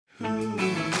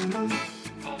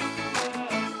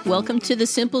Welcome to the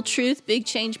Simple Truth Big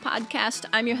Change podcast.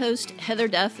 I'm your host, Heather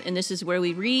Duff, and this is where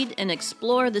we read and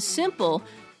explore the simple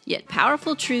yet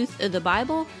powerful truth of the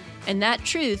Bible, and that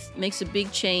truth makes a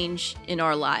big change in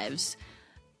our lives.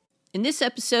 In this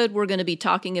episode, we're going to be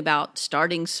talking about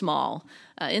starting small.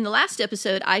 In the last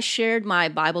episode, I shared my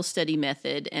Bible study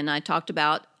method, and I talked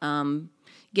about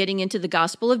getting into the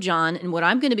Gospel of John, and what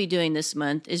I'm going to be doing this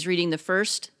month is reading the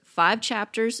first 5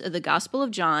 chapters of the Gospel of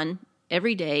John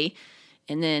every day,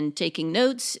 and then taking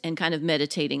notes and kind of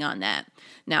meditating on that.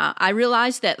 Now, I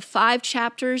realize that 5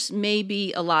 chapters may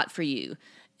be a lot for you.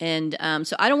 And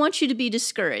so I don't want you to be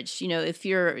discouraged. You know, if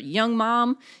you're a young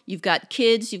mom, you've got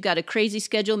kids, you've got a crazy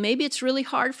schedule, maybe it's really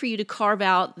hard for you to carve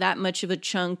out that much of a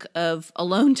chunk of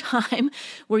alone time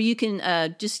where you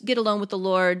can just get alone with the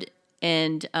Lord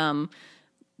and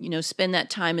spend that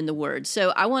time in the Word.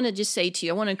 So I want to just say to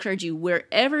you, I want to encourage you,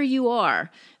 wherever you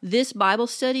are, this Bible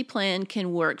study plan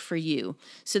can work for you.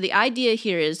 So the idea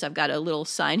here is, I've got a little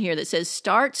sign here that says,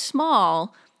 start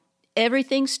small.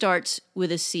 Everything starts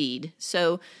with a seed.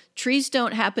 So trees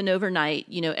don't happen overnight.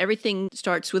 You know, everything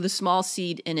starts with a small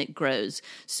seed and it grows.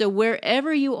 So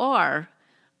wherever you are,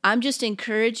 I'm just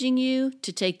encouraging you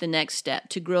to take the next step,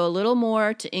 to grow a little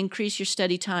more, to increase your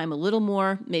study time a little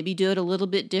more, maybe do it a little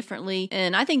bit differently.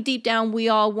 And I think deep down we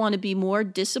all want to be more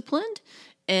disciplined.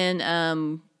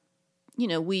 And,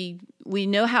 we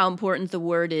know how important the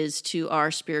Word is to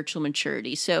our spiritual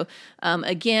maturity. So,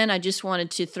 again, I just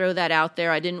wanted to throw that out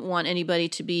there. I didn't want anybody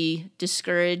to be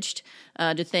discouraged,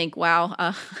 to think, wow,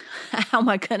 how am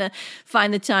I going to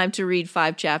find the time to read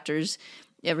 5 chapters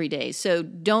every day? So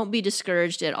don't be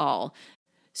discouraged at all.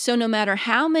 So no matter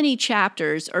how many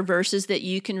chapters or verses that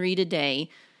you can read a day,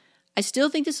 I still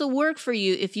think this will work for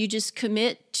you if you just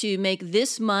commit to make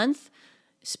this month,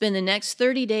 spend the next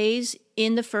 30 days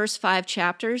in the first 5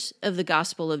 chapters of the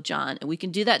Gospel of John. And we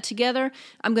can do that together.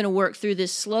 I'm going to work through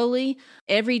this slowly.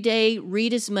 Every day,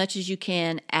 read as much as you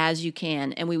can.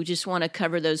 And we just want to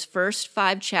cover those first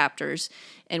 5 chapters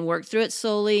and work through it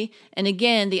slowly. And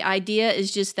again, the idea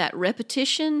is just that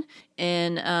repetition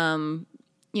and,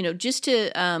 just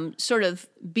to sort of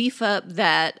beef up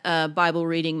that Bible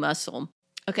reading muscle.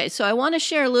 Okay, so I want to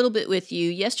share a little bit with you.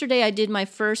 Yesterday I did my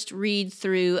first read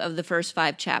through of the first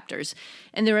 5 chapters,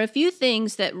 and there are a few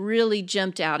things that really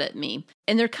jumped out at me,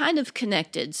 and they're kind of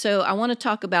connected. So I want to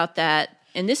talk about that.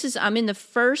 And I'm in the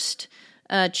first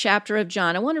chapter of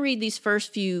John. I want to read these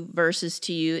first few verses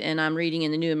to you, and I'm reading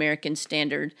in the New American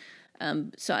Standard.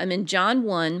 So I'm in John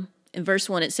 1, in verse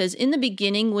 1. It says, "In the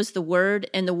beginning was the Word,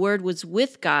 and the Word was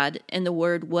with God, and the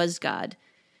Word was God.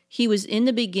 He was in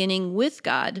the beginning with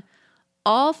God.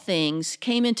 All things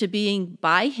came into being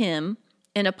by him,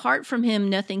 and apart from him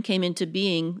nothing came into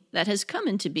being that has come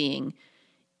into being.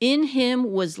 In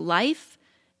him was life,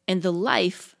 and the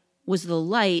life was the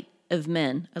light of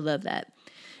men." I love that.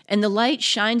 "And the light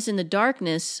shines in the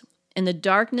darkness, and the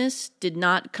darkness did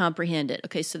not comprehend it."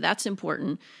 Okay, so that's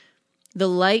important. The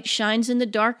light shines in the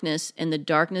darkness, and the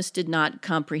darkness did not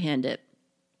comprehend it.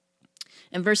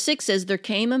 And verse 6 says, "There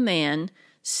came a man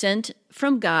sent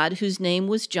from God whose name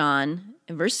was John."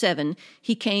 In verse 7,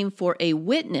 "He came for a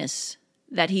witness,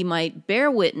 that he might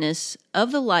bear witness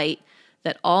of the light,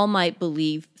 that all might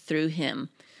believe through him."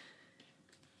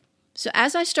 So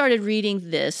as I started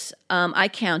reading this, I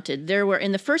counted. There were,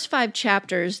 in the first 5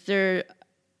 chapters, there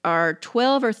are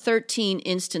 12 or 13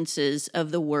 instances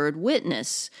of the word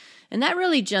witness. And that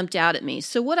really jumped out at me.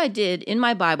 So what I did, in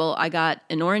my Bible, I got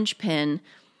an orange pen.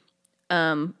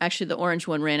 Actually, the orange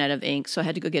one ran out of ink, so I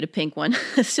had to go get a pink one.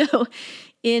 So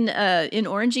in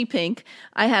orangey pink,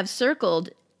 I have circled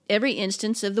every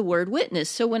instance of the word witness.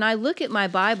 So when I look at my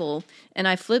Bible and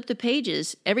I flip the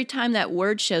pages, every time that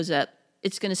word shows up,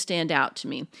 it's going to stand out to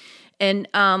me. And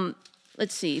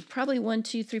let's see, probably 1,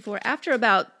 2, 3, 4. After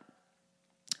about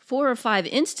 4 or 5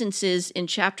 instances in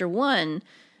chapter 1,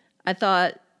 I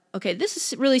thought, okay,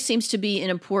 really seems to be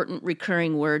an important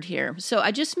recurring word here. So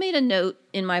I just made a note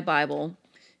in my Bible,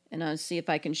 and I'll see if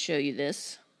I can show you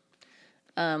this.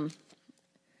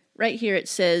 Right here it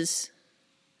says,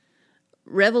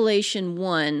 Revelation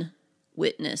 1,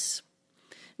 witness.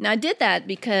 Now I did that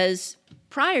because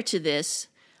prior to this,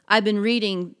 I've been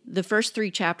reading the first 3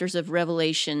 chapters of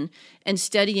Revelation and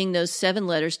studying those 7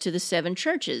 letters to the 7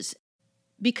 churches.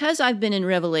 Because I've been in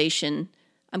Revelation,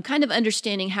 I'm kind of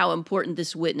understanding how important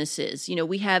this witness is. You know,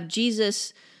 we have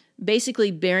Jesus basically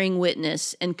bearing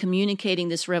witness and communicating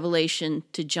this revelation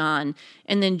to John,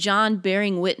 and then John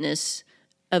bearing witness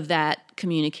of that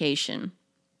communication.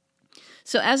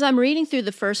 So as I'm reading through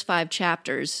the first 5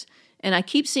 chapters, and I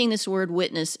keep seeing this word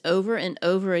witness over and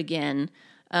over again,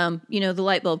 the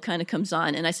light bulb kind of comes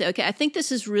on. And I say, okay, I think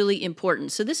this is really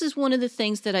important. So this is one of the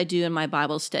things that I do in my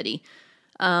Bible study.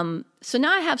 So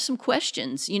now I have some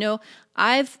questions.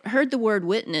 I've heard the word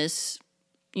witness,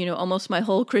 almost my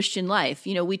whole Christian life.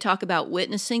 We talk about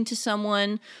witnessing to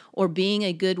someone or being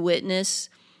a good witness.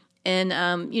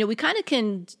 And, we kind of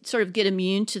can sort of get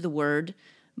immune to the word.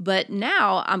 But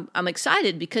now I'm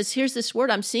excited because here's this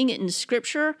word. I'm seeing it in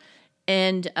Scripture.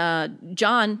 And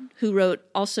John, who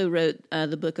also wrote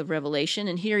the book of Revelation,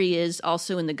 and here he is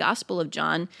also in the Gospel of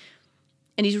John,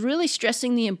 and he's really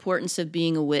stressing the importance of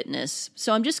being a witness.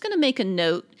 So I'm just going to make a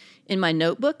note in my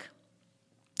notebook,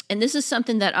 and this is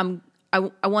something that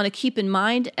I want to keep in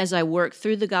mind as I work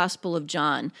through the Gospel of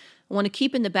John. I want to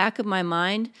keep in the back of my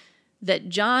mind that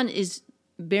John is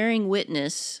bearing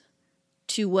witness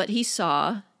to what he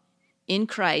saw in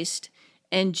Christ,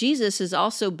 and Jesus is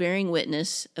also bearing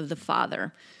witness of the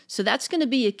Father. So that's going to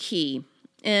be a key.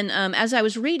 And as I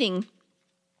was reading,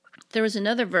 there was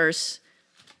another verse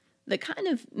that kind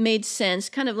of made sense,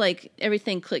 kind of like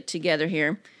everything clicked together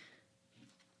here.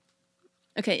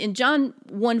 Okay, in John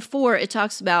 1:4,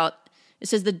 it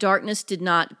says, the darkness did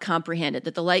not comprehend it,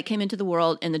 that the light came into the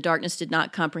world and the darkness did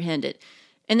not comprehend it.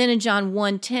 And then in John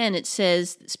 1:10, it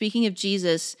says, speaking of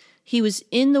Jesus, he was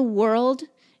in the world,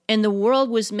 and the world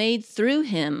was made through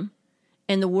him,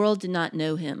 and the world did not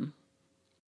know him.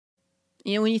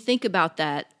 When you think about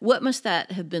that, what must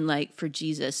that have been like for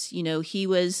Jesus?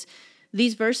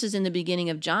 These verses in the beginning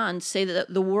of John say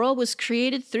that the world was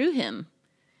created through him.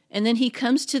 And then he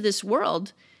comes to this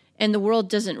world, and the world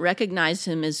doesn't recognize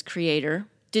him as creator,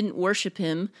 didn't worship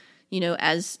him,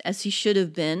 as he should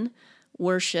have been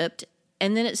worshiped.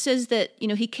 And then it says that,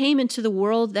 he came into the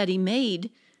world that he made,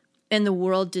 and the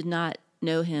world did not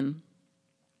know him.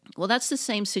 Well, that's the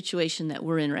same situation that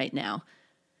we're in right now.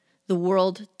 The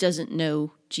world doesn't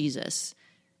know Jesus.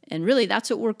 And really, that's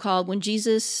what we're called. When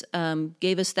Jesus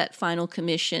gave us that final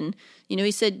commission,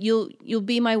 he said, you'll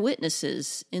be my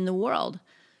witnesses in the world.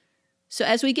 So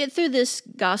as we get through this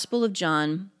Gospel of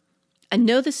John, I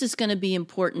know this is going to be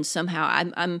important somehow.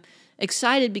 I'm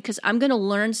excited because I'm going to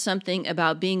learn something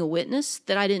about being a witness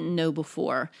that I didn't know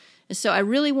before. And so I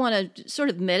really want to sort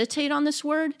of meditate on this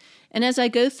word. And as I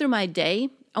go through my day,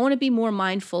 I want to be more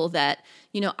mindful that,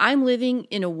 I'm living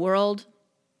in a world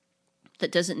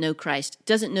that doesn't know Christ,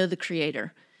 doesn't know the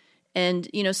Creator. And,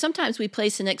 sometimes we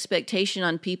place an expectation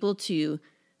on people to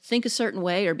think a certain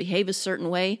way or behave a certain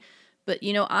way. But,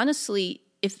 honestly,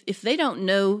 if they don't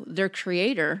know their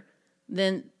Creator,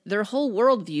 then their whole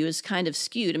worldview is kind of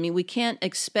skewed. I mean, we can't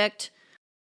expect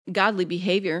godly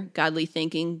behavior, godly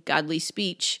thinking, godly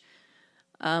speech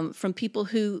from people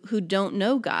who don't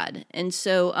know God. And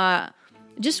so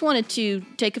just wanted to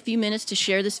take a few minutes to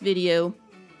share this video.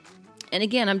 And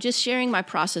again, I'm just sharing my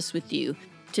process with you.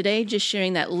 Today, just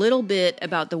sharing that little bit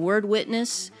about the word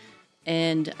witness.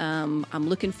 And I'm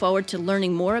looking forward to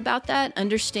learning more about that,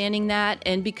 understanding that,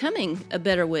 and becoming a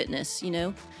better witness,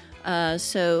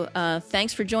 So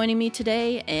thanks for joining me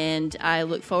today, and I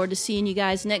look forward to seeing you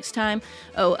guys next time.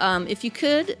 If you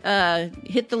could,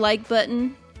 hit the like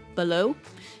button below.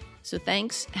 So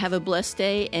thanks. Have a blessed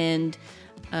day, and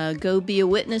go be a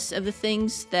witness of the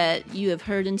things that you have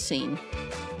heard and seen.